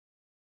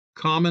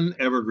Common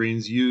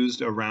evergreens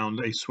used around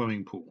a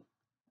swimming pool.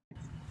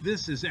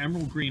 This is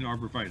emerald green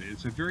arborvitae.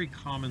 It's a very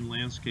common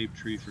landscape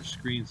tree for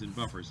screens and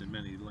buffers in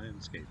many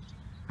landscapes.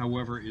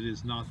 However, it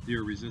is not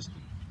deer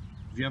resistant.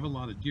 If you have a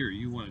lot of deer,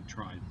 you want to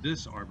try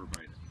this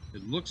arborvitae.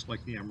 It looks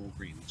like the emerald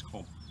green. It's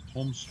called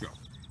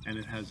homestroke, and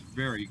it has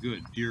very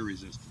good deer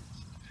resistance.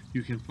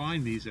 You can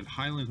find these at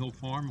Highland Hill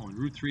Farm on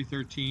Route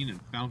 313 in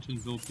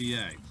Fountainville,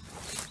 PA.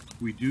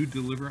 We do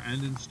deliver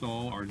and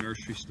install our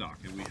nursery stock,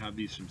 and we have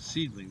these from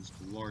seedlings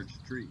to large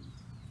trees.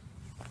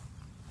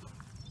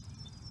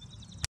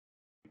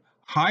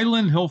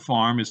 Highland Hill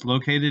Farm is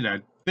located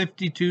at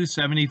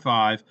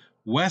 5275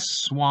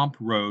 West Swamp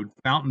Road,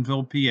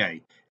 Fountainville,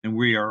 PA, and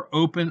we are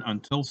open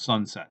until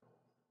sunset.